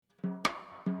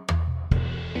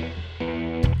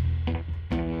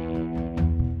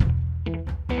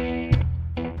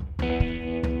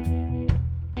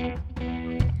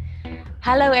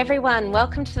Hello, everyone.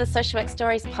 Welcome to the Social Work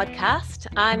Stories podcast.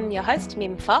 I'm your host,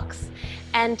 Mim Fox,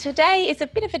 and today is a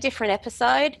bit of a different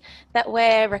episode that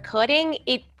we're recording.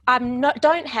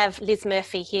 Don't have Liz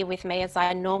Murphy here with me as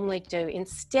I normally do.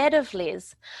 Instead of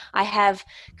Liz, I have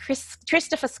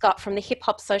Christopher Scott from the Hip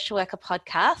Hop Social Worker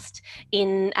podcast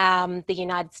in the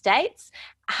United States.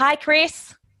 Hi,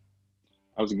 Chris.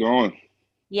 How's it going?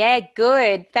 Yeah,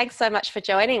 good. Thanks so much for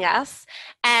joining us.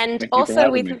 And Thank you for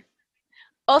having me.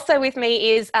 Also with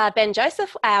me is Ben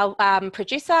Joseph, our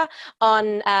producer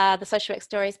on the Social Work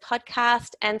Stories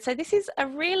podcast. And so this is a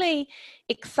really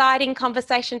exciting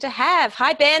conversation to have.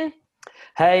 Hi, Ben.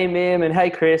 Hey, Mim, and hey,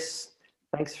 Chris.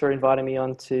 Thanks for inviting me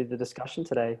on to the discussion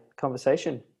today,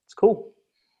 conversation. It's cool.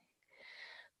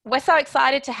 We're so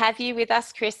excited to have you with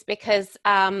us, Chris, because,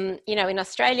 in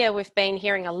Australia, we've been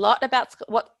hearing a lot about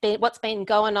what's been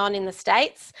going on in the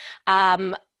States.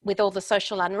 With all the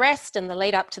social unrest and the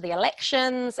lead up to the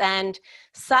elections, and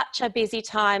such a busy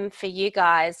time for you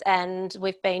guys. And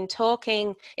we've been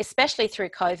talking, especially through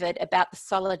COVID, about the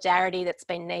solidarity that's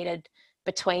been needed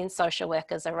between social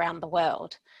workers around the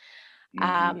world.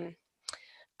 Mm-hmm.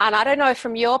 And I don't know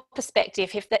from your perspective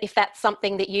if that's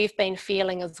something that you've been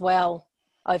feeling as well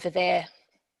over there.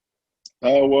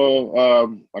 I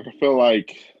feel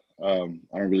like I don't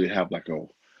really have like a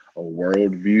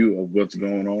world view of what's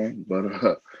going on,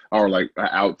 but or like an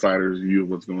outsider's view of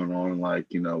what's going on,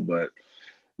 but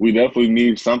we definitely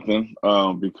need something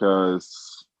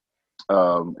because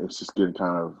it's just getting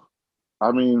kind of.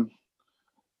 I mean,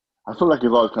 I feel like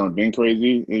it's always kind of been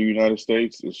crazy in the United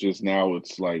States. It's just now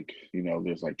it's like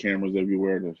there's like cameras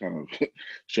everywhere to kind of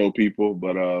show people,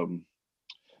 but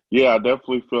yeah, I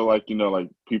definitely feel like like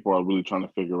people are really trying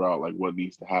to figure out like what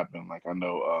needs to happen. Like I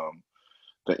know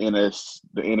the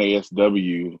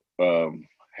NASW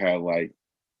had like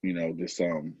this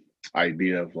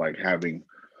idea of like having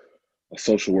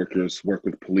social workers work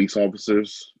with police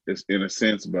officers. It's in a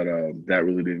sense, but that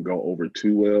really didn't go over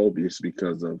too well just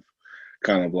because of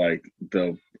kind of like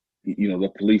the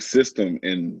police system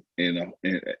in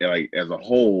like as a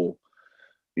whole.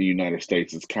 The United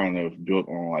States is kind of built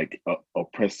on like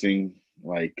oppressing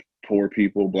like poor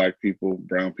people, black people,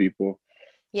 brown people.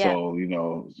 Yeah. So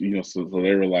so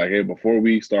they were like, hey, before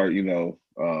we start,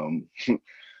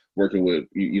 working with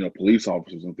police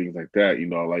officers and things like that,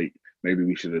 like maybe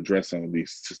we should address some of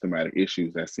these systematic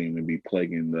issues that seem to be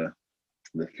plaguing the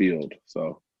field.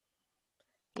 So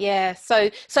Yeah, so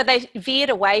they veered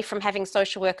away from having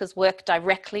social workers work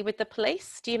directly with the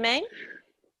police, do you mean?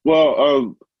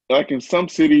 well, like in some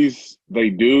cities they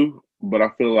do, but I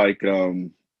feel like for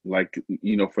like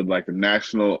the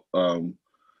national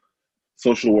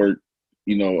social work,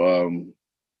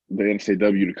 the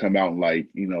NCW to come out and like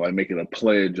like make it a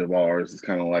pledge of ours. It's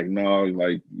kind of like no,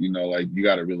 like like you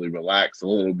got to really relax a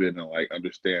little bit and like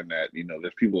understand that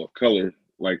there's people of color.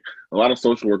 Like a lot of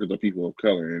social workers are people of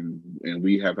color, and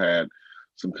we have had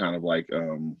some kind of like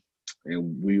and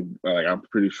we like I'm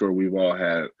pretty sure we've all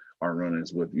had our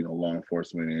run-ins with law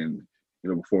enforcement, and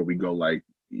before we go like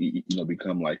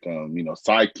become like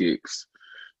sidekicks,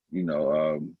 you know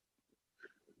um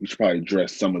we should probably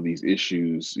address some of these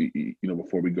issues,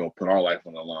 before we go put our life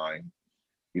on the line,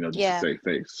 just to Yeah. save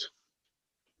face.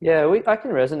 Yeah, I can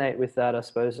resonate with that, I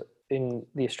suppose. In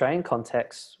the Australian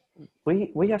context,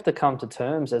 we have to come to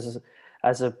terms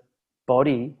as a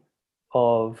body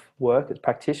of workers,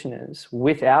 practitioners,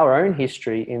 with our own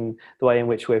history in the way in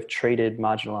which we've treated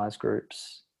marginalised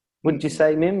groups. Would you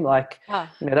say, Mim? Like,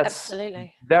 that's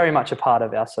absolutely very much a part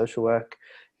of our social work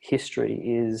history,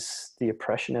 is the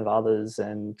oppression of others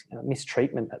and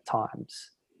mistreatment at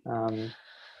times. I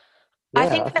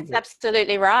think that's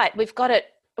absolutely right. We've got to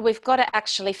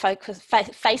actually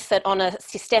face it on a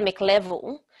systemic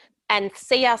level and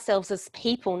see ourselves as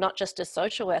people, not just as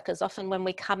social workers. Often when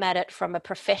we come at it from a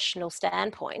professional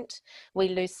standpoint, we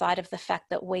lose sight of the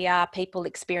fact that we are people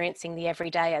experiencing the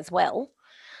everyday as well.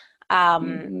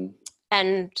 And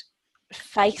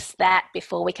face that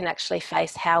before we can actually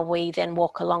face how we then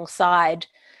walk alongside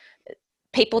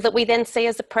people that we then see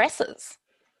as oppressors,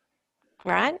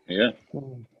 right? Yeah,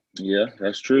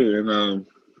 that's true. And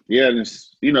yeah, and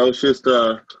it's it's just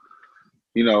the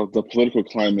political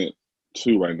climate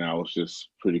too right now is just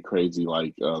pretty crazy.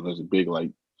 Like there's a big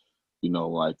like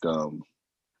like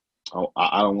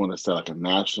I don't want to say like a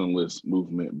nationalist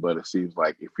movement, but it seems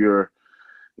like if you're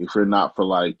not for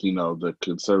like the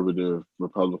conservative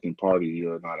Republican Party,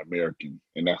 you're not American,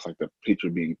 and that's like the picture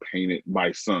being painted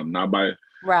by some,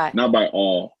 Right. not by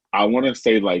all. I want to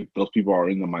say like those people are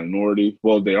in the minority.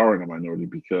 Well, they are in the minority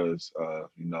because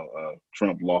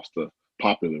Trump lost the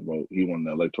popular vote. He won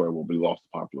the electoral vote, but he lost the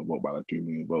popular vote by like 3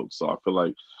 million votes. So I feel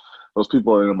like those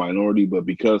people are in a minority, but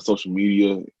because social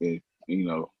media, you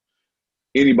know,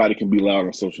 anybody can be loud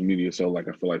on social media. So like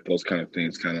I feel like those kind of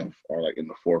things kind of are like in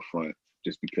the forefront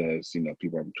just because, you know,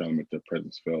 people are trying to make their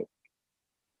presence felt.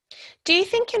 Do you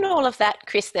think in all of that,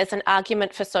 Chris, there's an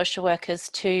argument for social workers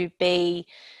to be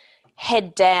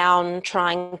head down,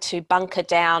 trying to bunker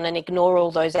down and ignore all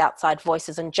those outside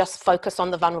voices and just focus on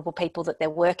the vulnerable people that they're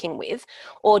working with?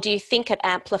 Or do you think it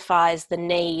amplifies the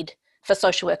need for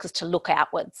social workers to look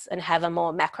outwards and have a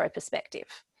more macro perspective?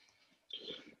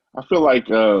 I feel like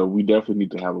we definitely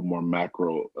need to have a more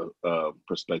macro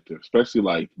perspective, especially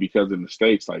like because in the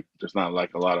States, like there's not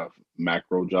like a lot of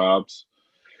macro jobs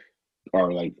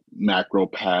or like macro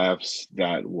paths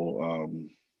that will,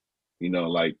 you know,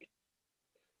 like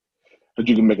that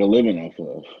you can make a living off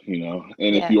of, you know.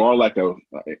 And if Yeah. you are like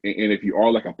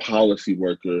a policy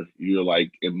worker, you're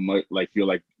like like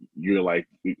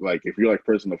if you're like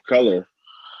person of color,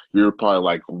 you're probably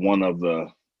like one of the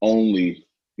only,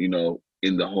 you know,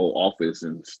 in the whole office.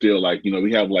 And still like, you know,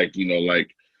 we have like, you know, like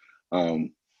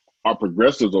um our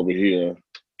progressives over here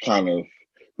kind of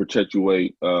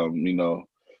perpetuate you know,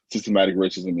 systematic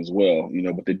racism as well, you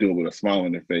know, but they do it with a smile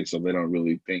on their face, so they don't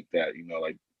really think that, you know,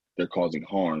 like they're causing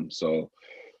harm. So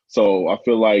I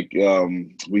feel like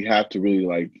we have to really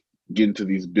like get into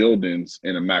these buildings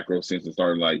in a macro sense and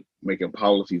start like making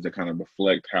policies that kind of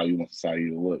reflect how you want society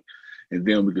to look. And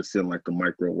then we could send like the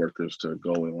micro workers to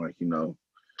go and like, you know,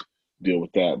 deal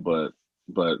with that.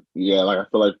 But yeah, like I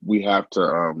feel like we have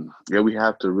to we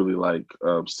have to really like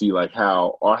see like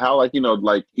how like, you know,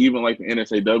 like even like the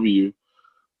NSAW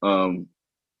um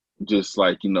just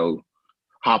like, you know,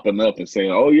 hopping up and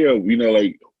saying, oh yeah, you know,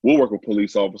 like we'll work with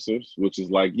police officers, which is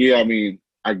like, yeah, I mean,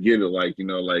 I get it, like, you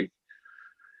know, like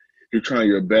you're trying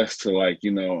your best to like,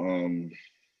 like,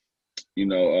 you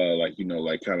know,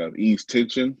 like kind of ease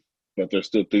tension, but there's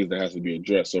still things that has to be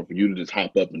addressed. So for you to just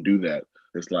hop up and do that,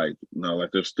 it's like, no, like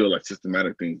there's still like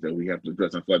systematic things that we have to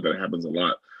address. I feel like that happens a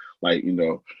lot. Like, you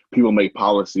know, people make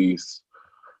policies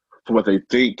for what they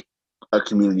think a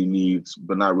community needs,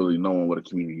 but not really knowing what a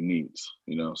community needs,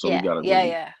 you know? So we Yeah, got to yeah, really,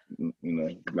 yeah. you know,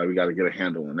 like we got to get a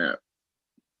handle on that.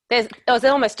 There's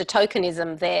almost a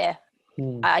tokenism there,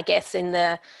 Mm. I guess, in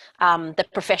the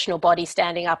professional body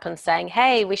standing up and saying,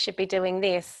 "Hey, we should be doing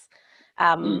this,"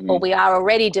 or Hmm. "We are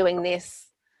already doing this,"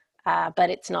 but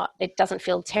it's not. It doesn't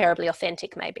feel terribly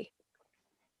authentic, maybe.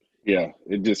 Yeah,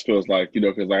 it just feels like, you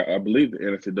know, because I believe the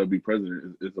NSAW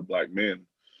president is a black man.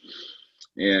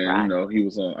 And, you Right. know, he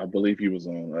was on, I believe he was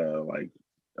on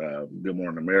Good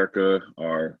Morning America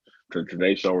or the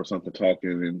Today Show or something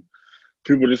talking. And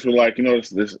people just were like, you know,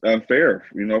 it's unfair,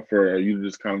 you know, for you to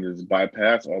just kind of just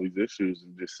bypass all these issues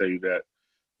and just say that,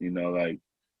 you know, like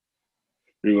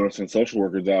you're going to send social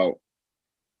workers out,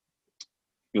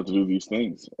 you know, to do these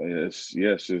things. It's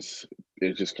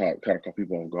just kind of caught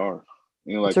people off guard.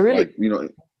 You know, It's a really you know,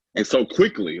 and so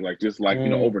quickly, like just like, you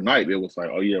know, mm, overnight, it was like,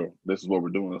 oh yeah, this is what we're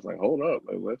doing. It's like, hold up,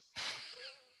 like let's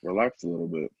relax a little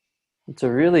bit. it's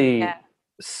a really Yeah.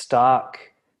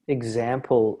 stark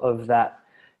example of that.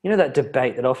 You know, that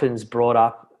debate that often is brought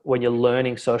up when you're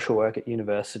learning social work at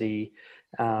university,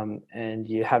 and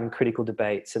you're having critical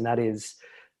debates, and that is,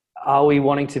 are we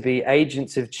wanting to be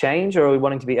agents of change or are we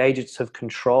wanting to be agents of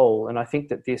control? And I think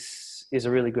that this is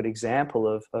a really good example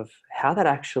of how that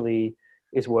actually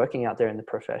is working out there in the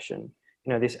profession.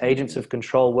 You know, this agents Hmm. of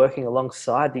control working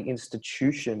alongside the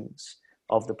institutions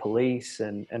of the police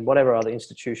and whatever other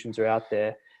institutions are out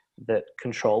there that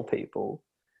control people,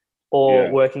 or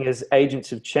Yeah, working as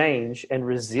agents of change and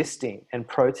resisting and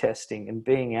protesting and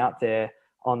being out there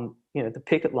on, you know, the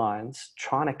picket lines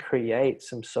trying to create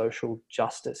some social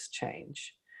justice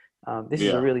change. This is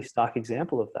a yeah, really stark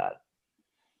example of that.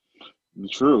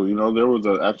 true. You know, there was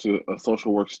actually a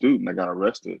social work student that got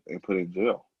arrested and put in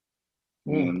jail,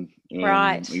 Mm. and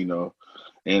Right. you know,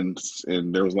 and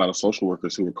and there was a lot of social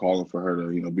workers who were calling for her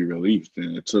to, you know, be released,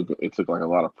 and it took like a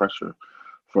lot of pressure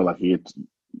for like it,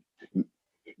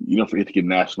 you know, for it to get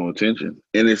national attention.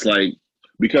 And it's like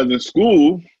because in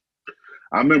school,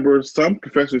 I remember some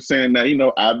professors saying that, you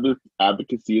know,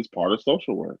 advocacy is part of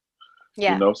social work. You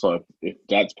Yeah. know, so if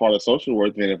that's part of social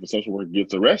work, then if a social worker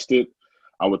gets arrested,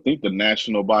 I would think the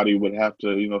national body would have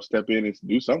to, you know, step in and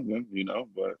do something, you know,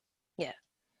 but Yeah.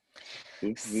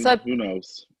 who, So who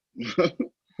knows?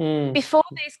 Mm.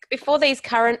 before these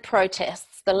current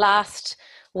protests, the last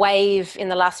wave in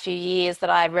the last few years that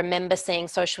I remember seeing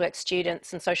social work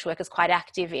students and social workers quite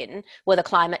active in were the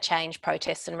climate change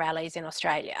protests and rallies in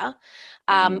Australia.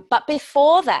 Hmm. But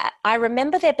before that, I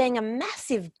remember there being a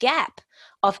massive gap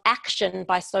of action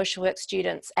by social work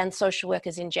students and social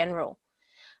workers in general.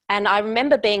 And I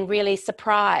remember being really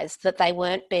surprised that they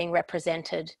weren't being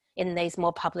represented in these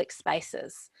more public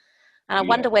spaces. And I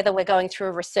wonder whether we're going through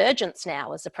a resurgence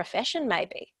now as a profession,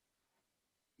 maybe.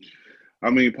 I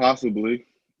mean, possibly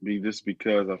just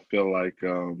because I feel like,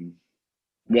 well,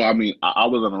 I mean, I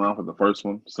wasn't around for the first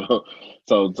one, so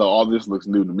all this looks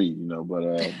new to me, you know. But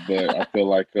I feel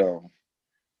like, you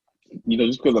know,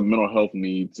 just because of mental health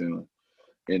needs in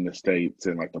the States,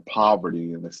 and like the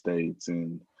poverty in the States,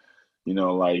 and you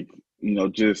know, like, you know,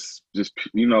 just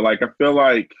you know, like I feel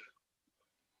like,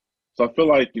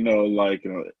 you know, like,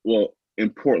 well, in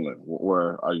Portland,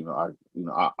 where I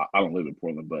don't live in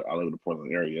Portland, but I live in the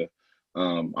Portland area.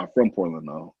 I'm from Portland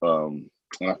though,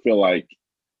 and I feel like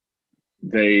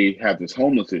they have this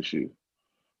homeless issue,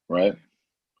 right?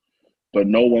 But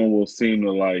no one will seem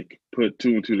to like put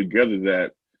two and two together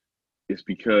that it's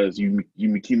because you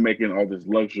keep making all this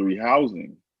luxury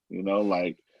housing, you know,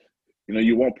 like, you know,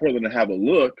 you want Portland to have a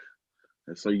look,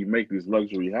 and so you make this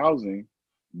luxury housing,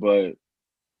 but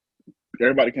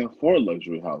everybody can afford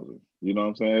luxury housing. You know what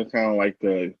I'm saying? It's kind of like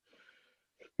the,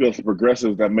 you know, the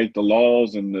progressives that make the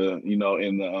laws, and the, you know,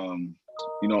 in the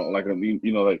you know, like you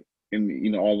know, like in,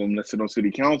 you know, all of them that sit on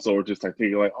city council are just like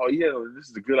thinking like, oh yeah, this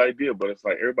is a good idea, but it's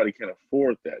like everybody can't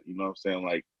afford that. You know what I'm saying?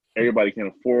 Like everybody can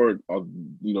afford,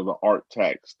 you know, the art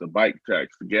tax, the bike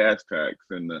tax, the gas tax,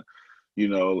 and the, you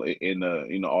know, in the,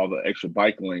 you know, all the extra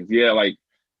bike lanes. Yeah, like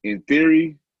in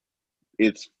theory,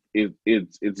 it's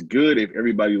good if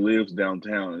everybody lives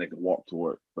downtown and they can walk to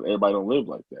work, but everybody don't live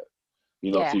like that.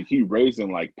 You know, so Yeah. you keep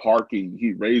raising like parking,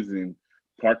 you keep raising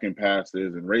parking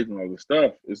passes and raising all this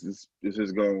stuff. It's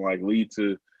just going to like lead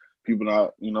to people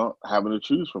not, you know, having to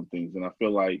choose from things. And I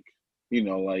feel like, you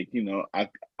know, I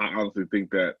honestly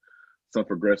think that some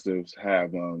progressives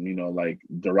have, you know, like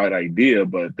the right idea,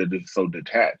 but they're just so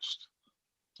detached,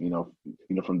 you know,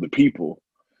 from the people.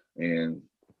 And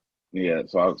yeah,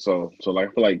 so like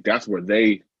I feel like that's where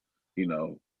they, you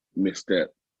know,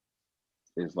 misstep,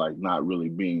 is like not really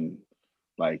being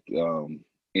like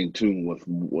in tune with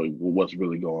what's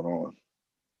really going on.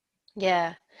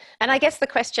 Yeah. And I guess the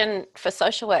question for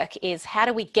social work is, how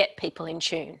do we get people in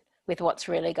tune with what's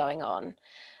really going on?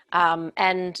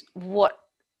 And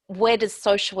where does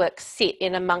social work sit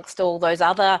in amongst all those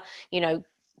other, you know,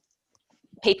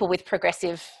 people with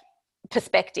progressive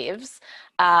perspectives,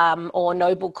 or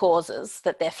noble causes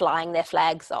that they're flying their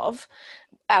flags of?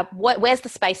 Where's the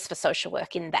space for social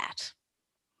work in that?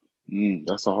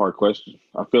 That's a hard question.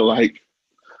 I feel like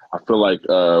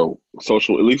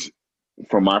social, at least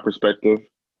from my perspective,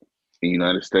 in the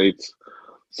United States,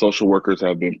 social workers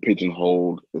have been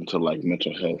pigeonholed into like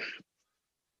mental health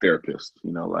therapists.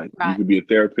 You know, like you Right. could be a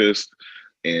therapist,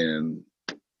 and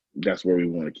that's where we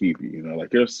want to keep you. You know, like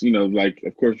there's, you know, like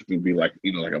of course you can be like,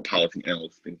 you know, like a policy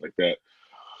analyst, things like that.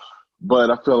 But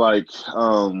I feel like,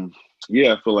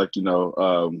 yeah, I feel like, you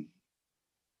know,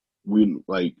 we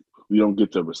like we don't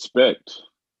get the respect,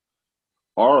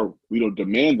 or we don't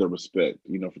demand the respect,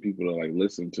 you know, for people to like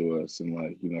listen to us and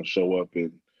like, you know, show up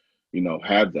and, you know,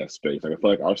 have that space. Like I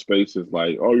feel like our space is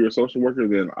like, oh, you're a social worker,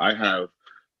 then I have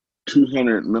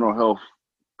 200 mental health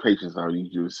patients I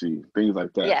need you to see, things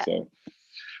like that. Yeah.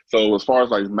 So as far as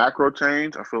like macro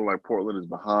change, I feel like Portland is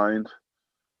behind,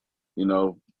 you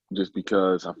know, just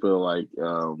because I feel like,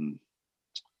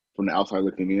 from the outside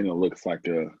looking in, it looks like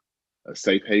a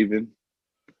safe haven,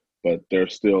 but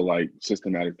there's still like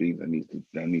systematic things that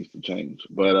needs to change.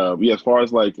 But yeah, as far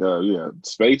as like, yeah,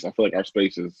 space, I feel like our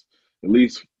space is, at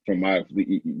least from my,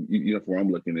 you know, from where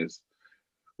I'm looking, is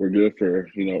we're good for,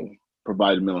 you know,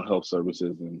 providing mental health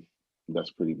services, and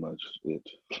that's pretty much it.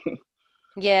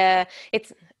 Yeah.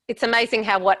 It's amazing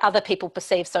how what other people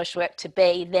perceive social work to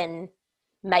be then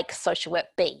makes social work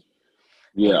be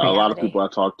Yeah, in a lot of reality. people I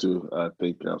talk to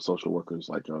think social workers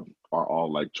like are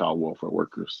all like child welfare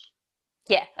workers.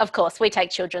 Yeah, of course. We take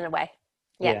children away.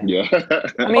 Yeah. Yeah. Yeah,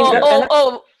 I mean, Or, and or,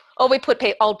 or, or we put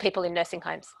old people in nursing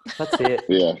homes. that's it.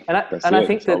 yeah, that's And I it.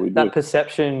 think That's all we that do. that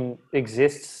perception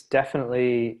exists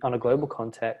definitely on a global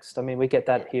context. I mean, we get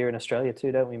that here in Australia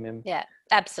too, don't we, Mim? Yeah,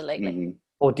 absolutely. Hmm.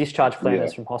 Or discharge Yeah,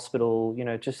 planners from hospital, you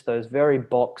know, just those very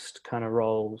boxed kind of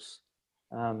roles.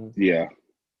 Um, yeah.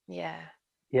 Yeah.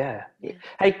 yeah. Yeah.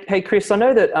 Hey, Chris, I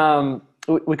know that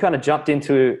we kind of jumped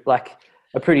into like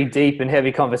a pretty deep and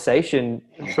heavy conversation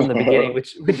from the beginning,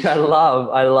 which I love.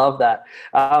 I love that.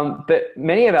 But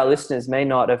many of our listeners may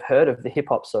not have heard of the Hip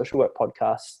Hop Social Work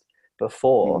podcast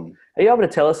before. Mhm. Are you able to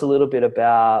tell us a little bit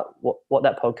about what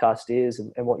that podcast is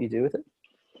and what you do with it?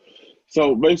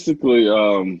 So basically,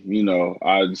 you know,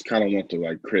 I just kind of want to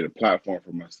like create a platform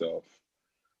for myself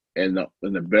and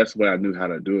the best way I knew how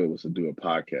to do it was to do a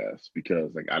podcast,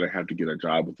 because like I didn't have to get a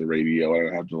job with the radio. I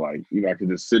didn't have to like, I could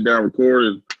just sit down, record,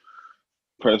 and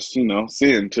press,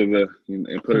 send to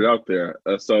and put it out there.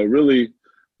 So really,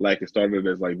 like, it started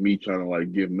as like me trying to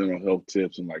like give mental health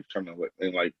tips and like trying to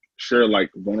like share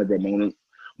like vulnerable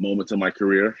moments in my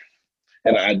career,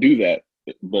 and I do that.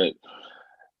 But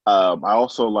I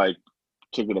also like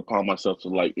took it upon myself to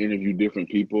like interview different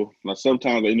people. Like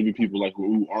sometimes I interview people like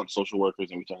who aren't social workers,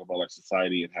 and we talk about like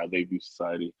society and how they view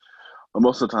society. But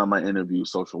most of the time I interview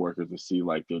social workers to see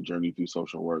like their journey through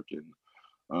social work, and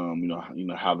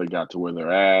how they got to where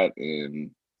they're at,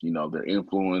 and their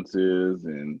influences,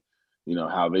 and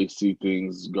how they see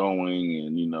things going,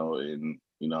 and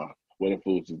what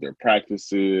influences their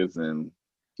practices, and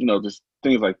just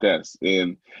things like that.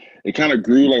 And it kind of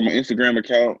grew, like my Instagram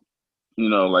account,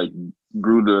 like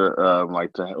grew to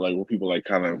where people like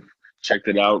kind of checked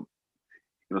it out,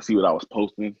 see what I was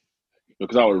posting,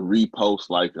 because I would repost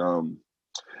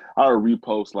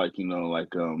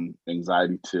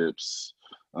anxiety tips,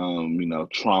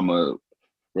 trauma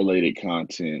related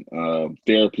content,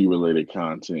 therapy related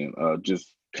content,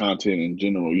 just content in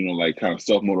general, like kind of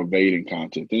self motivating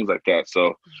content, things like that.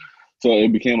 So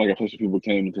it became like a place where people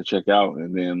came to check out,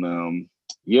 and then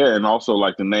and also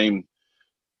like the name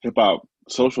hip hop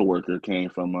social worker came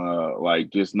from like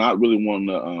just not really wanting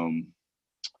to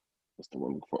what's the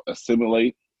word for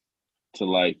assimilate to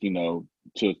like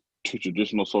to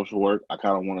traditional social work. I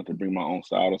kind of wanted to bring my own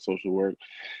style of social work.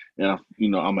 And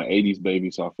I'm an '80s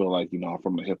baby, so I feel like I'm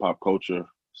from the hip hop culture.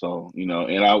 So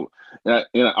and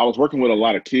I was working with a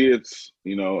lot of kids.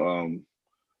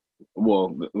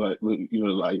 Well,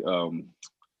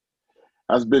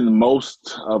 I've been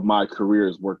most of my career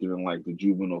is working in like the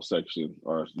juvenile section,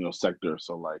 or sector.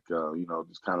 So like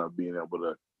just kind of being able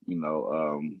to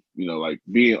like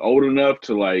being old enough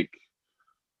to like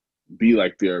be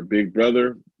like their big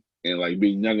brother, and like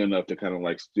being young enough to kind of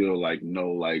like still like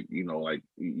know like like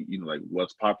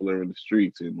what's popular in the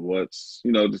streets, and what's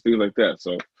just things like that.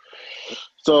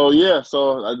 So yeah,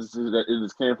 so it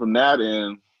just came from that,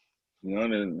 and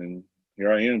and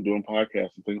here I am doing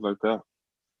podcasts and things like that.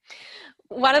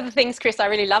 One of the things, Chris, I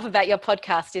really love about your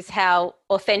podcast is how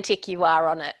authentic you are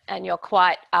on it, and you're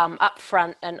quite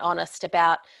upfront and honest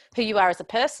about who you are as a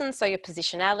person, so your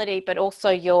positionality, but also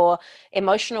your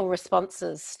emotional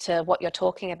responses to what you're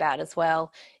talking about as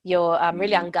well. You're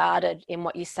really unguarded in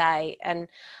what you say. And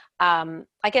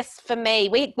I guess for me,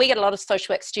 we get a lot of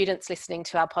social work students listening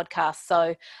to our podcast,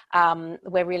 so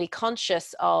we're really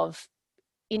conscious of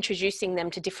introducing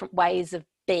them to different ways of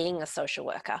being a social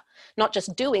worker, not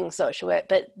just doing social work,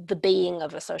 but the being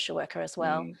of a social worker as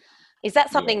well. Is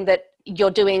that something that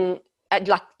you're doing?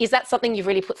 Like, is that something you've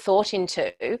really put thought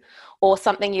into, or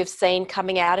something you've seen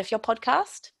coming out of your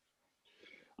podcast?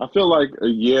 I feel like,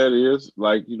 yeah, it is,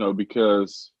 like,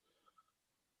 because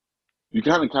you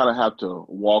kind of have to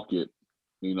walk it,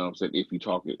 what I'm saying, if you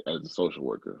talk it as a social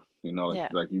worker,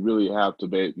 like you really have to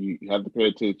pay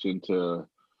attention to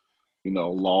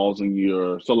laws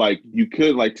in so like you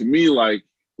could, like, to me, like,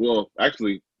 well,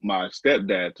 actually my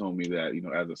stepdad told me that,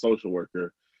 as a social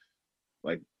worker,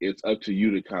 like it's up to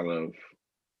you to kind of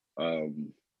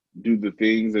do the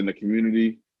things in the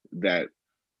community that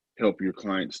help your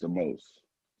clients the most.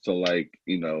 So like,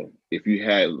 if you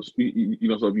had, so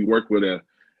if you work with a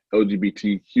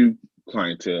LGBTQ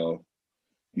clientele,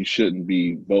 you shouldn't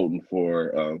be voting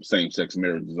for same-sex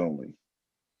marriages only.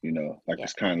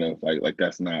 It's kind of like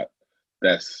that's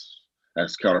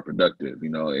counterproductive,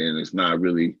 and it's not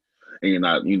really, and you're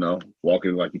not,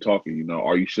 walking like you're talking,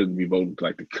 or you shouldn't be voting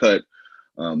like to cut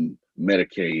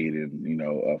Medicaid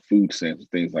and food stamps and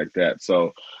things like that.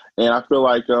 So, and I feel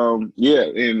like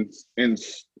and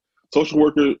social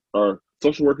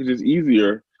workers is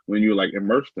easier when you're like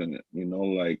immersed in it,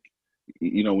 like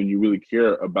when you really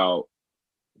care about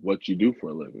what you do for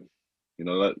a living.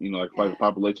 Like the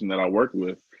population that I work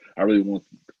with, I really want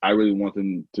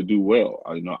them to do well.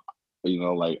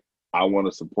 Like I want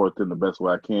to support them the best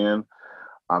way I can.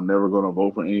 I'm never going to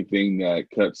vote for anything that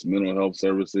cuts mental health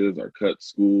services, or cut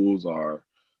schools, or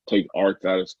take arts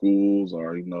out of schools,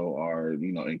 or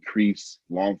increase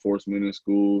law enforcement in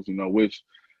schools. Which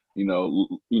law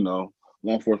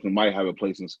enforcement might have a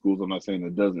place in schools. I'm not saying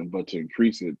it doesn't, but to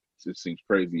increase it just seems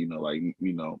crazy. Like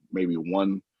maybe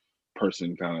one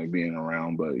person kind of being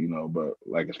around, but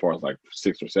like as far as like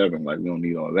 6 or 7, like we don't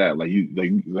need all of that. Like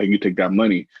you take that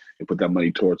money and put that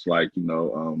money towards like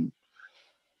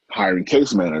hiring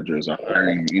case managers, or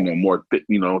hiring more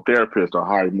therapists, or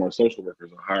hiring more social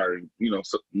workers, or hiring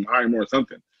hiring more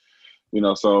something.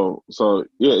 So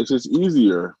yeah, it's just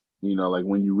easier like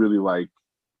when you really like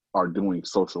are doing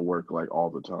social work like all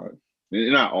the time.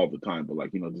 And not all the time, but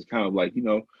like, just kind of like,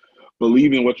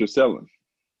 believe in what you're selling.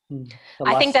 The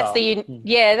I think that's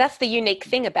lifestyle. that's the unique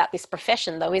thing about this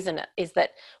profession, though, isn't it? Is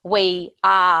that we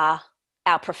are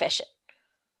our profession.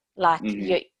 Like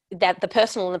Hmm. that the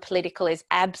personal and the political is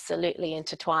absolutely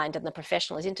intertwined, and the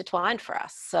professional is intertwined for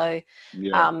us. So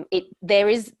Yeah.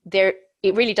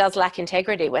 it really does lack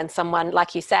integrity when someone,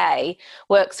 like you say,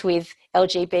 works with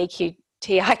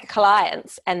LGBTQI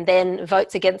clients and then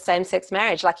votes against same-sex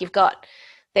marriage. Like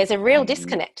there's a real Hmm.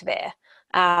 disconnect there.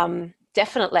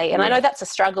 Definitely. And I Yeah. know that's a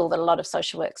struggle that a lot of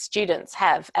social work students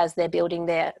have as they're building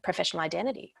their professional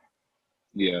identity.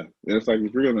 Yeah. And it's like,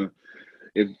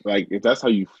 if that's how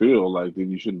you feel, like, then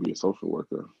you shouldn't be a social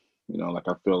worker. Like,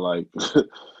 I feel like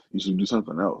you should do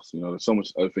something else. There's so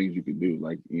much other things you can do,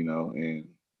 like, and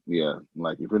yeah,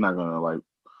 like, if you're not gonna like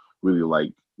really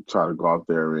like try to go out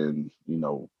there and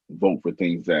vote for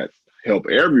things that help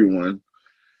everyone,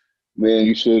 then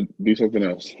you should do something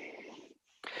else.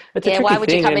 It's a Yeah, tricky why would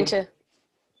you thing, come and into...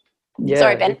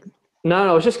 Sorry, yeah, Ben. no,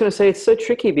 I was just going to say it's so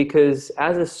tricky because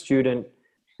as a student,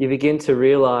 you begin to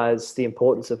realize the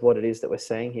importance of what it is that we're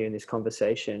saying here in this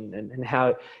conversation, and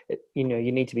how you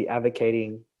need to be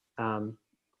advocating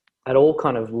at all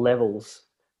kind of levels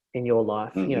in your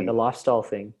life. Hmm. The lifestyle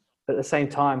thing. But at the same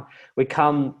time, we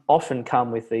often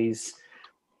come with these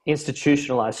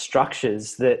institutionalized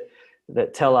structures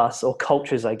that tell us, or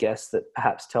cultures, I guess, that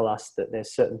perhaps tell us that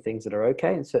there's certain things that are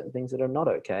okay and certain things that are not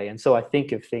okay. And so I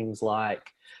think of things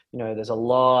like, there's a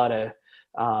lot of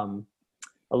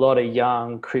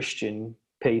young Christian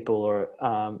people or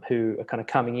who are kind of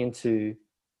coming into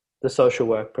the social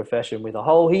work profession with a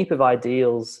whole heap of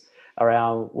ideals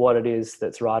around what it is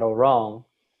that's right or wrong,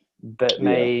 but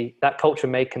Yeah. that culture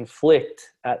may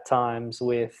conflict at times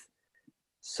with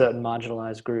certain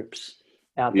marginalized groups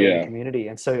out there in the Yeah. community.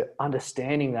 And so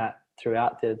understanding that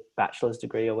throughout the bachelor's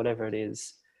degree or whatever it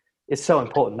is so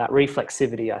important, that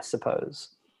reflexivity, I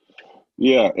suppose.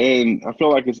 Yeah. And I feel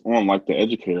like it's on like the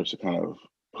educators to kind of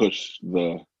push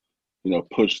them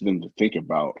to think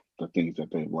about the things that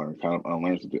they've learned, kind of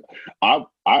unlearn something. I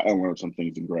unlearned some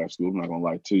things in grad school. I'm not gonna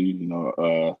lie to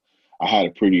you. I had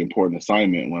a pretty important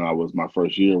assignment when I was my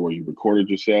first year, where you recorded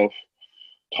yourself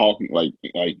talking,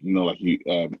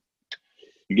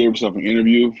 you gave yourself an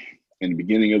interview in the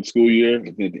beginning of the school year,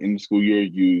 and then at the end of the school year,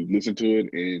 you listened to it,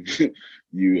 and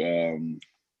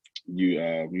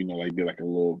like did like a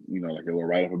little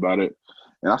write up about it.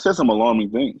 And I said some alarming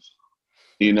things,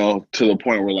 to the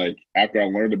point where, like, after I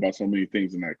learned about so many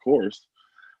things in that course,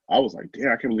 I was like,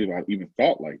 damn, I can't believe I even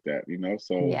thought like that.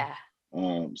 So, Yeah.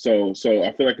 so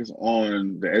I feel like it's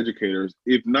on the educators,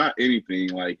 if not anything,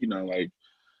 like, like,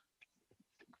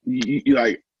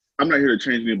 like, I'm not here to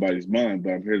change anybody's mind,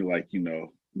 but I'm here to, like,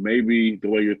 maybe the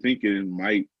way you're thinking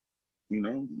might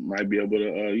be able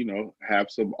to, have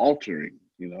some altering,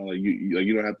 like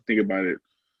you don't have to think about it,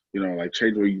 like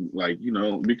change where you like,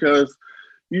 because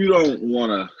you don't want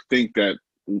to think that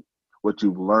what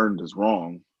you've learned is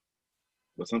wrong,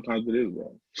 but sometimes it is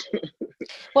wrong.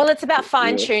 Well, it's about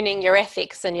fine Yeah. tuning your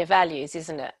ethics and your values,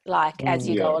 isn't it? Like as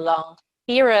you Yeah. go along.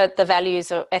 Here are the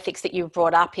values or ethics that you've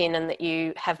brought up in and that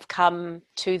you have come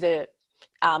to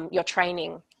your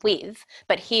training with,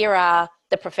 but here are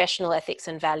the professional ethics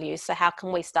and values. So how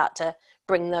can we start to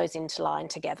bring those into line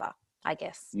together, I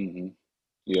guess? Hmm.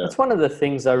 Yeah. That's one of the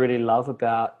things I really love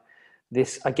about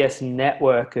this, I guess,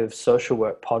 network of social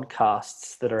work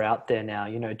podcasts that are out there now.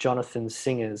 Jonathan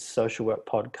Singer's social work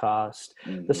podcast,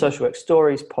 the Hmm. Social Work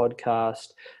Stories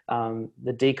podcast,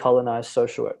 the Decolonized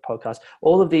Social Work podcast,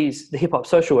 all of these, the Hip Hop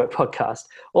Social Work podcast,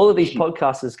 all of these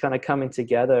podcasters kind of coming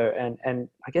together and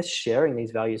I guess sharing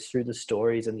these values through the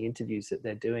stories and the interviews that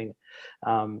they're doing.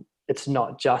 It's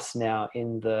not just now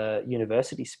in the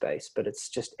university space, but it's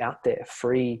just out there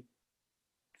free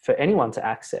for anyone to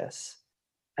access.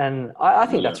 And I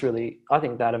think Yeah. I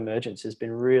think that emergence has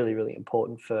been really, really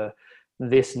important for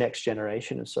this next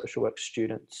generation of social work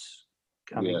students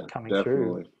Yeah. coming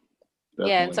through. Definitely.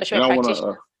 Yeah, and Definitely. social And work I want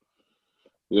practitioners.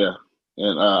 to, yeah.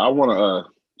 And I want to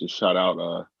just shout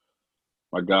out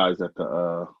my guys at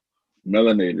the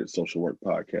Melanated Social Work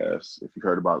Podcast. If you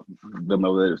heard about the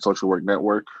Melanated Social Work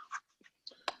Network,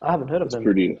 I haven't heard of it's them.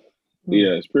 pretty. Hmm. Yeah,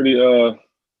 it's pretty.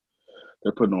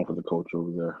 They're putting on for the culture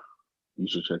over there. You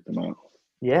should check them out.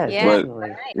 Yeah, Yeah, But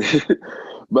definitely.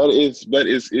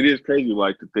 it is crazy,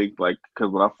 like, to think, like,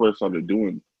 because when I first started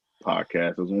doing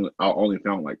podcasts, I only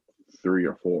found like 3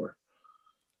 or 4,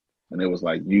 and it was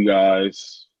like you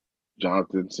guys,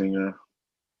 Jonathan Singer,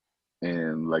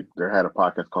 and like they had a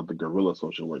podcast called the Gorilla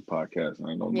Social Work Podcast, and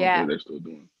I don't know yeah. if they're still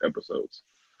doing episodes.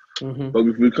 but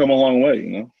we've come a long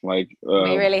way, like,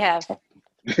 We really have.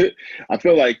 I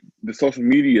feel like the social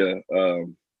media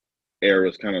era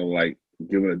is kind of like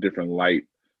giving a different light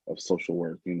of social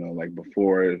work. Like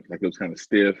before, like it was kind of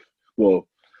stiff. Well,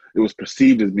 it was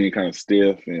perceived as being kind of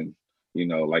stiff and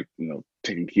like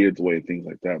taking kids away and things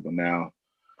like that. But now,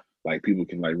 like people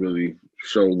can like really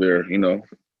show their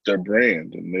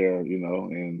brand and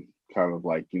and kind of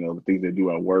like the things they do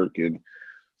at work, and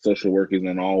social work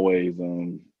isn't always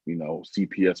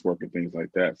CPS work and things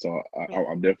like that. So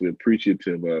I'm definitely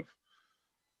appreciative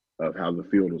of how the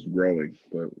field is growing,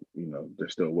 but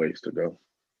there's still ways to go.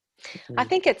 I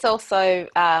think it's also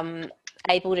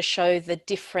able to show the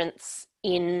difference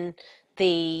in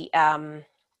the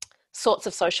sorts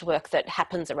of social work that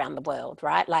happens around the world,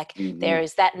 right? Like there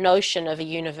is that notion of a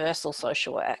universal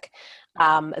social work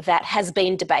that has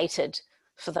been debated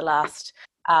for the last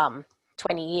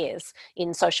 20 years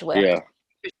in social work. Yeah.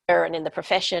 And in the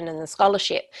profession and the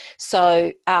scholarship.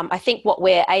 So I think what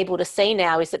we're able to see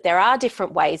now is that there are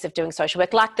different ways of doing social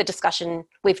work, like the discussion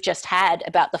we've just had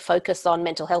about the focus on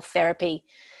mental health therapy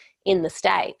in the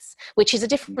States, which is a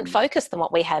different focus than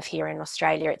what we have here in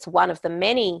Australia. It's one of the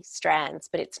many strands,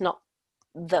 but it's not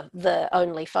the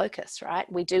only focus,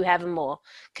 right? We do have a more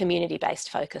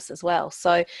community-based focus as well.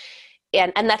 So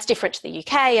and that's different to the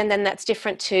UK, and then that's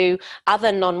different to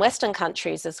other non-Western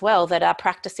countries as well that are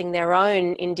practicing their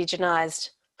own indigenised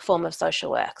form of social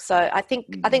work. So I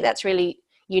think that's really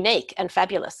unique and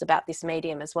fabulous about this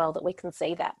medium as well, that we can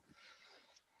see that.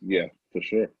 Yeah, for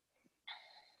sure.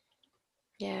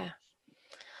 Yeah.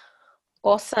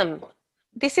 Awesome.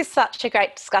 This is such a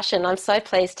great discussion. I'm so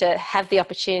pleased to have the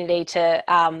opportunity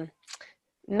to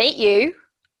meet you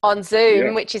on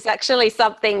Zoom, which is actually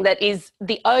something that is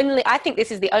I think this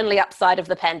is the only upside of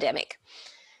the pandemic,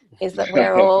 is that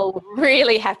we're all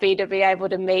really happy to be able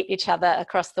to meet each other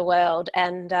across the world.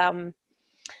 And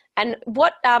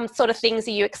what sort of things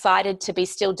are you excited to be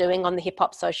still doing on the Hip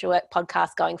Hop Social Work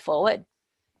podcast going forward?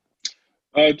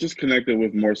 Just connected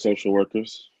with more social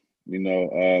workers.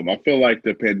 I feel like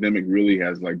the pandemic really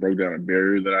has like broke down a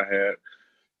barrier that I had,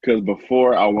 because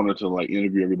before I wanted to like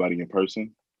interview everybody in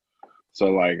person. So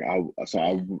like I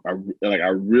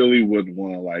really would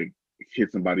want to like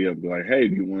hit somebody up and be like, hey,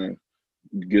 do you want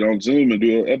to get on Zoom and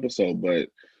do an episode? But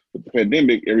with the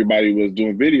pandemic, everybody was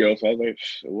doing video. So I was like,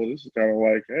 well, this is kind of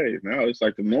like, hey, now it's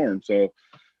like the norm. So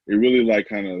it really like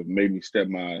kind of made me step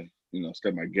my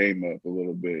game up a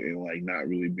little bit, and like not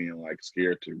really being like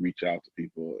scared to reach out to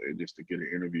people and just to get an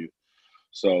interview.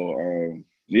 So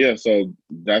yeah, so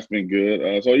that's been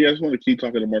good. So yeah, I just want to keep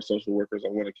talking to more social workers. I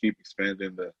want to keep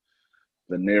expanding the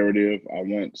narrative. I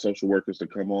want social workers to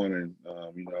come on and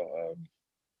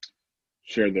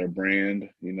share their brand,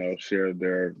 share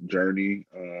their journey.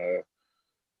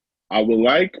 I would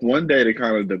like one day to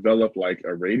kind of develop like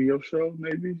a radio show,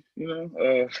 maybe.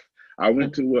 I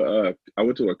went to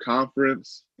a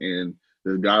conference, and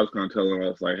this guy was kind of telling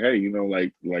us like, hey,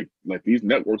 like these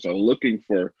networks are looking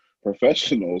for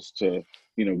professionals to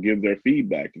give their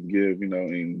feedback and give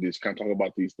and just kind of talk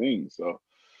about these things.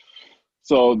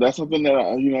 So that's something that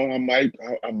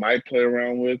I might play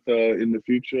around with in the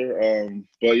future.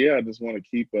 But yeah, I just want to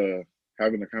keep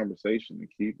having a conversation and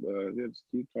just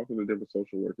keep talking to different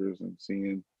social workers and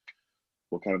seeing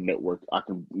what kind of network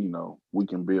we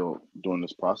can build during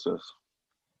this process.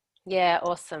 Yeah,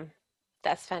 awesome.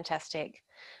 That's fantastic.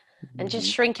 And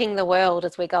just shrinking the world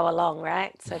as we go along,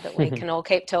 right? So that we can all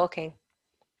keep talking.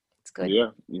 It's good.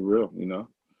 Yeah, you will.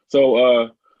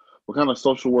 So what kind of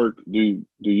social work do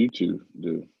you two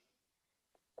do?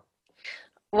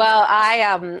 Well,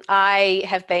 I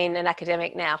have been an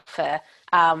academic now for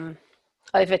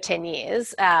over 10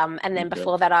 years. And then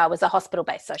before that, I was a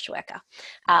hospital-based social worker,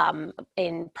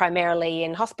 primarily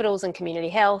in hospitals and community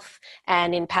health,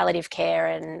 and in palliative care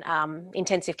and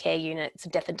intensive care units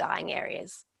of death and dying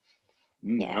areas.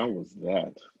 Yeah. How was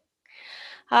that?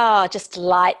 Oh, just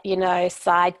light,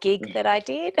 side gig that I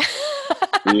did.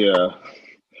 Yeah,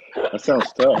 that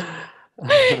sounds tough.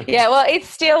 Yeah, well, it's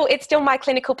still my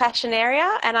clinical passion area,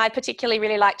 and I particularly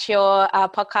really liked your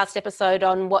podcast episode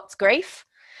on what's grief.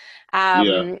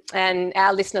 And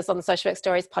our listeners on the Social Work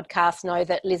Stories podcast know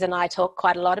that Liz and I talk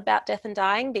quite a lot about death and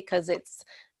dying, because it's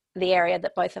the area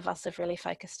that both of us have really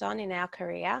focused on in our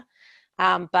career.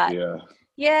 But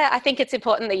yeah, I think it's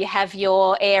important that you have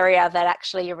your area that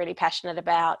actually you're really passionate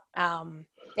about.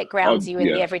 It grounds you in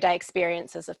the everyday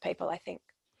experiences of people, I think.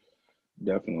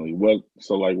 Definitely.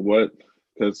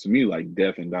 Because to me, like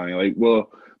death and dying, like, well,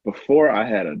 before I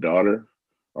had a daughter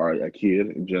or a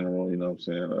kid in general, you know what I'm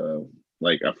saying?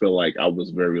 Like, I feel like I was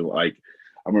very like,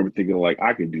 I remember thinking like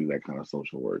I could do that kind of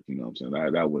social work, you know what I'm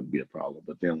saying? That wouldn't be a problem.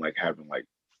 But then like having like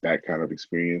that kind of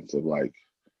experience of like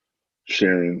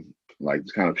sharing, like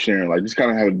just kind of sharing, like just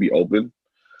kind of having to be open.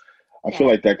 I feel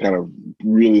Yeah. like that kind of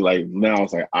really like now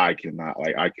it's like I cannot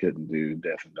like I couldn't do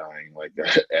death and dying like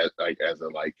that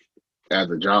as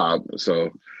a job.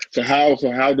 So how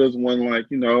does one like,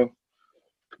 you know,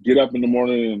 get up in the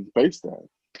morning and face that,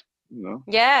 you know?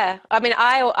 Yeah. I mean,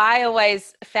 I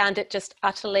always found it just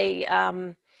utterly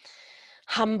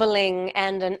humbling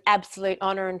and an absolute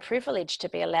honor and privilege to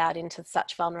be allowed into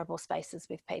such vulnerable spaces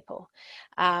with people.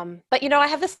 But, you know, I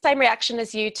have the same reaction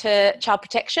as you to child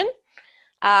protection.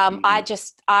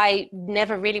 I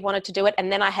never really wanted to do it.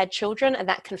 And then I had children, and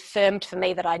that confirmed for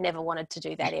me that I never wanted to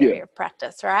do that Yeah, area of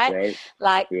practice, right? right.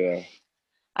 Like, Yeah.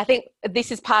 I think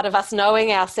this is part of us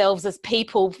knowing ourselves as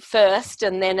people first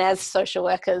and then as social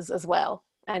workers as well,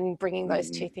 and bringing those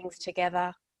Hmm. two things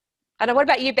together. I don't know, what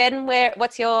about you, Ben?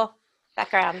 What's your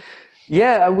background?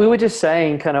 Yeah, we were just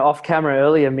saying kind of off camera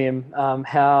earlier, Mim,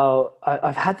 how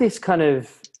I've had this kind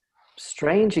of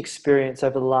strange experience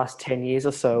over the last 10 years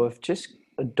or so of just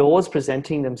doors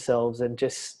presenting themselves and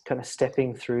just kind of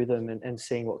stepping through them and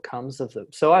seeing what comes of them.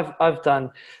 So I've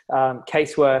done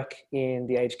casework in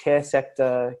the aged care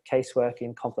sector, casework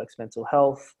in complex mental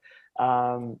health,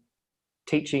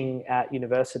 teaching at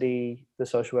university, the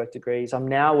social work degrees. I'm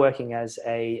now working as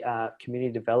a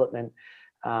community development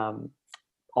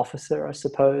officer, I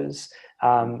suppose,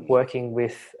 working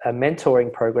with a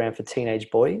mentoring program for teenage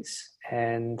boys.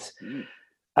 And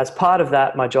as part of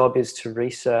that, my job is to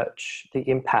research the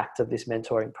impact of this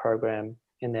mentoring program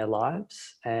in their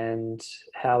lives and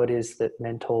how it is that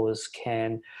mentors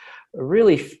can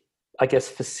really, I guess,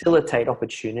 facilitate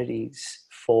opportunities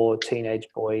for teenage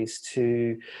boys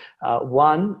to,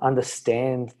 one,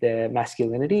 understand their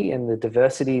masculinity and the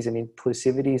diversities and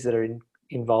inclusivities that are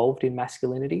involved in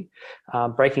masculinity,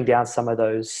 breaking down some of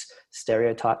those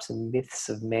stereotypes and myths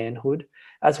of manhood,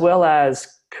 as well as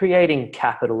creating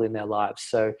capital in their lives.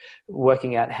 So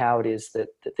working out how it is that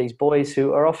these boys,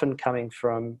 who are often coming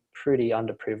from pretty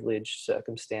underprivileged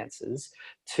circumstances,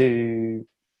 to,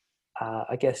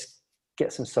 I guess,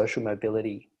 get some social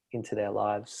mobility into their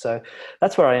lives. So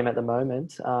that's where I am at the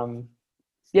moment.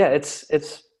 Yeah,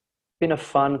 it's been a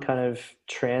fun kind of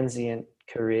transient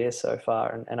career so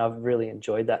far, and I've really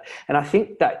enjoyed that. And I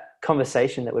think that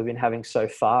conversation that we've been having so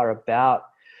far about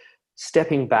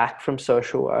stepping back from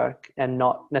social work and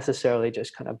not necessarily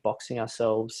just kind of boxing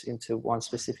ourselves into one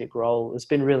specific role has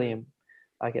been really,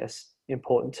 I guess,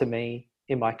 important to me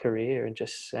in my career, and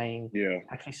just saying, Yeah.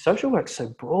 actually, social work's so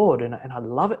broad, and I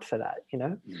love it for that, you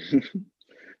know?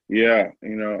 Yeah,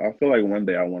 you know, I feel like one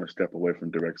day I want to step away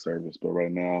from direct service, but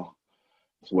right now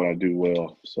it's what I do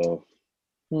well. So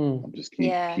I'm just keep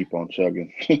Yeah. keep on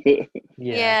chugging.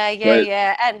 Yeah. But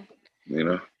Yeah. you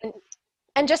know,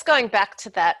 And just going back to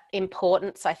that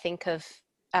importance, I think, of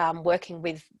working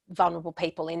with vulnerable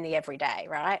people in the everyday,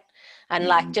 right? And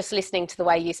like just listening to the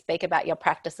way you speak about your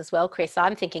practice as well, Chris,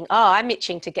 I'm thinking, oh, I'm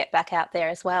itching to get back out there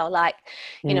as well. Like,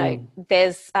 you know,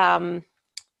 there's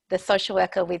the social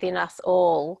worker within us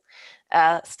all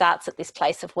starts at this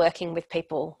place of working with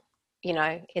people, you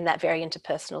know, in that very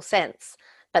interpersonal sense.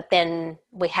 But then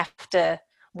we have to,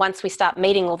 once we start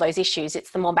meeting all those issues,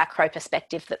 it's the more macro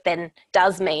perspective that then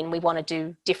does mean we want to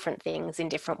do different things in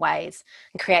different ways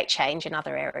and create change in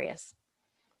other areas.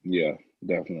 yeah,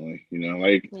 definitely. You know,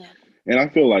 like, Yeah. and I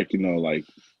feel like, you know, like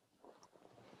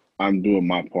I'm doing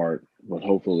my part, but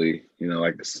hopefully, you know,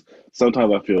 like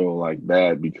sometimes I feel like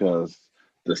bad because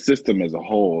the system as a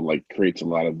whole like creates a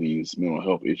lot of these mental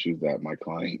health issues that my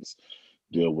clients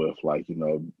deal with, like, you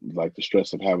know, like the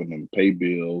stress of having them pay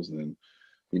bills, and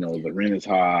you know the rent is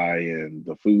high and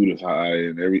the food is high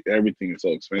and everything is so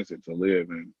expensive to live,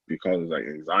 and because of like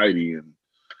anxiety, and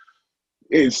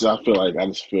it's I feel like I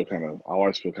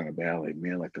always feel kind of bad, like,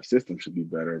 man, like the system should be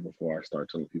better before I start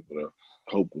telling people to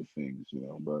cope with things, you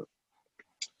know, but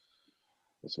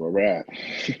that's where we're at.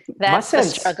 That's the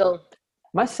struggle.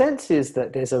 My sense is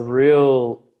that there's a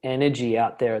real energy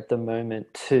out there at the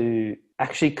moment to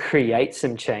actually create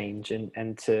some change,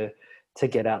 and to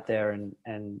get out there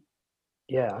and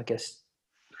yeah, I guess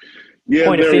Yeah,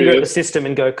 point a there finger at the is. system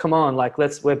and go, come on, like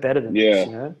we're better than this, Yeah,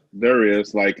 you know? there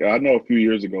is. Like I know a few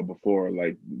years ago before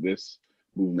like this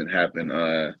movement happened,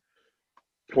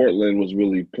 Portland was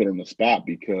really put on the spot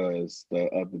because the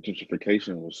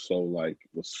gentrification was so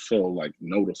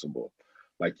noticeable.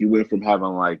 Like you went from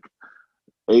having like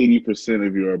 80%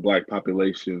 of your black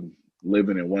population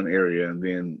living in one area, and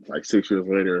then like 6 years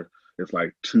later, it's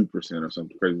like 2% or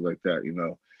something crazy like that, you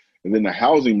know. And then the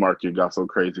housing market got so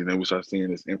crazy, and then we started seeing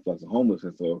this influx of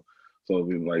homelessness. So So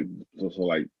like, so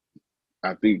like,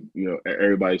 I think,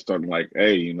 everybody's starting like,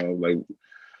 hey, like,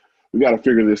 we got to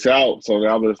figure this out. So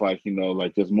now there's like,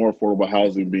 like there's more affordable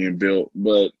housing being built,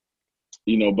 but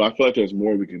I feel like there's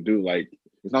more we can do. Like,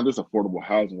 it's not just affordable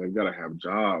housing. Like, we got to have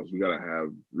jobs. We got to have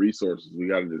resources. We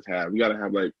got to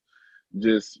have like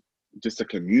just a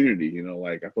community.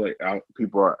 Like, I feel like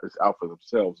people are it's out for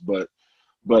themselves, but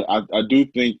I do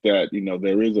think that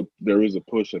there is a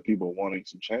push of people wanting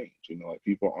some change. Like,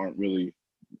 people aren't really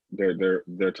they're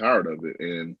tired of it,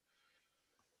 and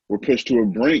we're pushed to a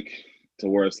brink to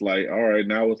where it's like, all right,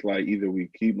 now it's like either we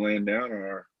keep laying down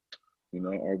or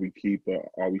we keep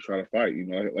or we try to fight.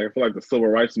 Like, I feel like the civil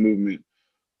rights movement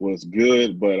was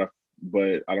good, but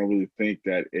I don't really think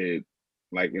that it,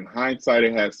 like, in hindsight,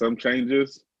 it had some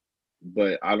changes,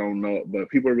 but I don't know. But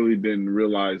people really didn't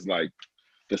realize like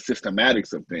the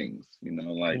systematics of things,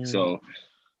 like, so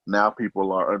now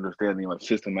people are understanding like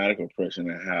systematic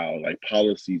oppression and how like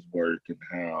policies work and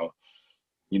how,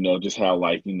 just how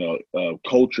like,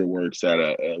 culture works at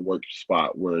a work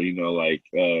spot where, like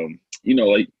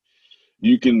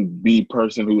you can be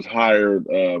person who's hired,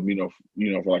 for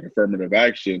like affirmative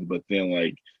action, but then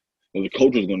like the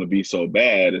culture is going to be so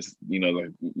bad, it's,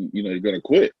 like, you're going to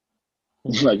quit.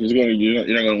 Like, you're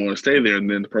not going to want to stay there. And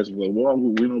then the person's like, well,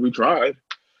 we tried.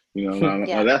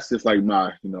 Now that's just like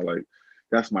my, like,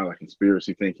 that's my like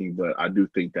conspiracy thinking, but I do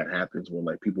think that happens when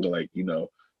like people are like,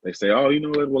 they say, oh,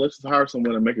 well, let's just hire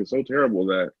someone and make it so terrible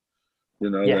that,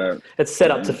 that it's set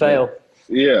up to fail.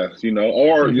 Yeah,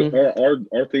 or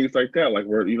things like that, like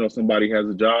where, somebody has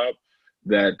a job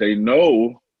that they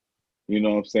know, what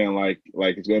I'm saying, like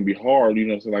it's gonna be hard,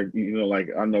 so like, like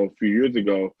I know a few years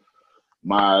ago,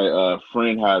 my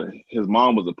friend had his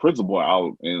mom was a principal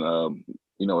out in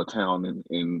a town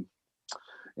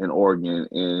in Oregon,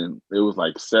 and it was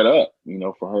like set up,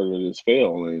 for her to just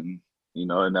fail, and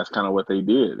that's kind of what they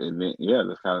did, and then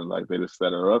that's kind of like they just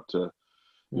set her up to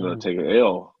take an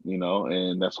L,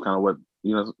 and that's kind of what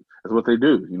that's what they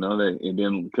do, and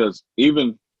then because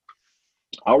even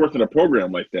I worked in a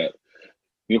program like that,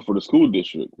 for the school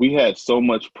district, we had so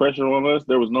much pressure on us,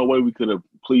 there was no way we could have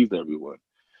pleased everyone,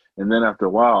 and then after a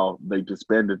while they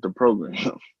disbanded the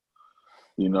program.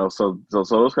 So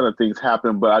those kind of things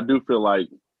happen, but I do feel like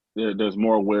there's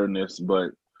more awareness,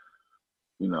 but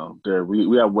we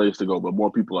have ways to go, but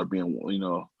more people are being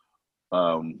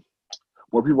um,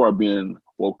 more people are being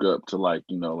woke up to like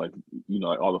like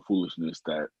all the foolishness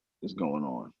that is going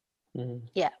on.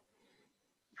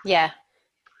 Yeah,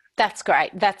 that's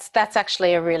great. That's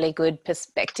actually a really good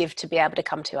perspective to be able to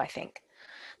come to. I think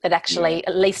that actually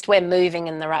at least we're moving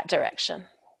in the right direction.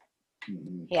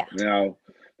 Yeah. Now,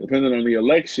 depending on the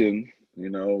election,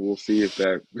 we'll see if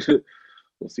that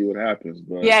we'll see what happens.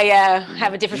 But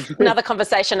have another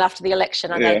conversation after the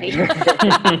election, maybe.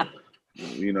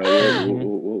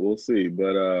 We'll see.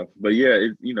 But yeah,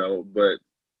 but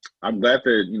I'm glad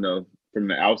that from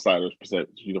the outsider's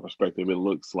perspective, it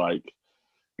looks like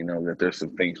that there's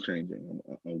some things changing.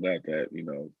 I'm glad that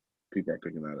people are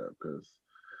picking that up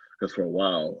because for a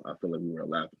while I feel like we were a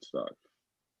laughing stock.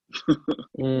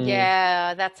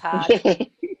 Yeah, that's hard.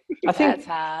 That's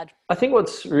hard. I think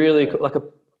what's really like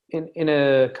in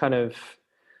a kind of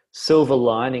silver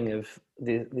lining of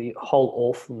the whole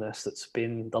awfulness that's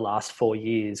been the last 4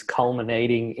 years,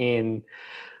 culminating in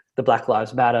the Black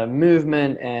Lives Matter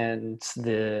movement and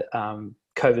the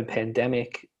COVID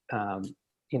pandemic,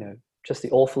 just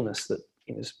the awfulness that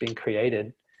has been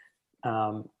created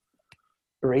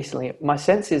recently. My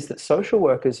sense is that social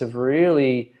workers have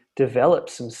really developed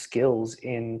some skills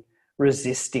in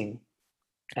resisting,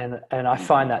 and I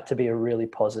find that to be a really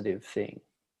positive thing.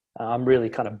 I'm really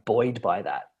kind of buoyed by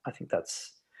that. I think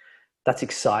that's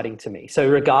exciting to me. So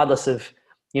regardless of,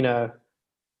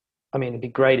 it'd be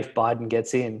great if Biden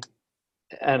gets in,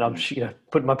 and I'm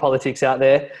putting my politics out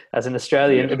there as an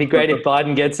Australian. It'd be great if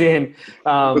Biden gets in,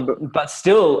 but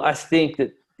still, I think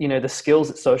that the skills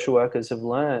that social workers have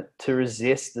learned to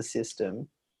resist the system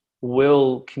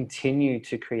will continue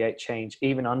to create change,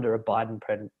 even under a Biden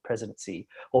presidency,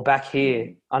 or back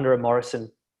here under a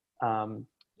Morrison prime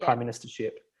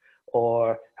ministership,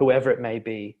 or whoever it may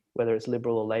be, whether it's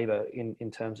Liberal or Labor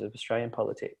in terms of Australian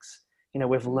politics.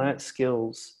 We've learnt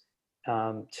skills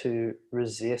to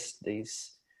resist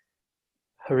these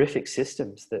horrific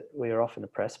systems that we are often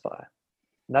oppressed by.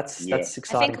 And that's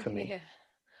exciting for me.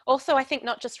 Also, I think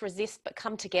not just resist, but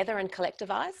come together and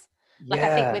collectivize. I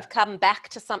think we've come back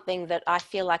to something that I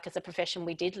feel like as a profession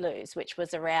we did lose, which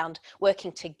was around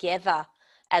working together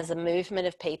as a movement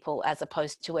of people, as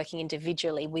opposed to working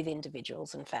individually with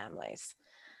individuals and families.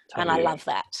 And I love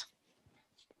that.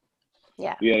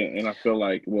 Yeah. Yeah, and I feel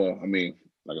like, well, I mean,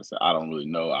 like I said, I don't really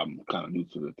know. I'm kind of new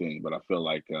to the thing, but I feel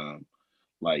like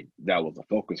that was a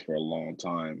focus for a long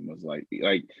time. Was like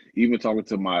even talking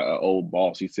to my old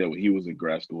boss, he said when he was in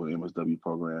grad school in MSW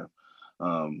program,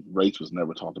 race was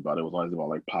never talked about. It was always about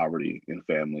like poverty in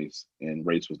families, and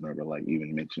race was never like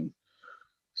even mentioned.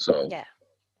 So, Yeah.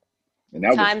 and that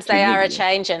was Times 10 they are years a ago.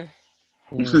 changing.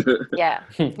 Mm. Yeah.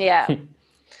 Yeah.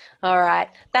 All right.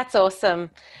 That's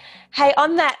awesome. Hey,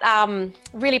 on that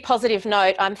really positive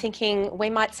note, I'm thinking we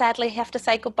might sadly have to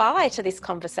say goodbye to this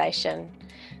conversation,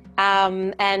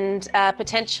 and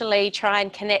potentially try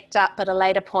and connect up at a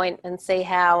later point and see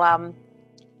how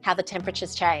the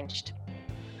temperature's changed.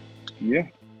 Yeah,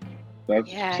 that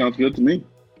Yeah. sounds good to me.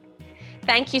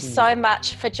 Thank you so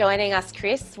much for joining us,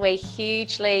 Chris. We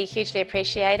hugely, hugely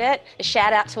appreciate it. A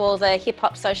shout out to all the hip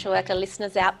hop social worker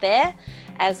listeners out there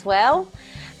as well.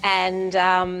 And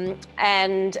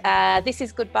this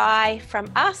is goodbye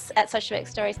from us at Social Work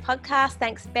Stories Podcast.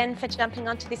 Thanks, Ben, for jumping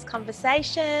onto this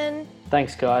conversation.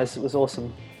 Thanks, guys. It was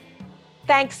awesome.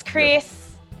 Thanks,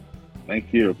 Chris.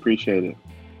 Thank you. Appreciate it.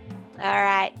 All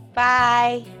right.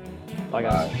 Bye. Bye,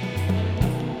 guys. Bye.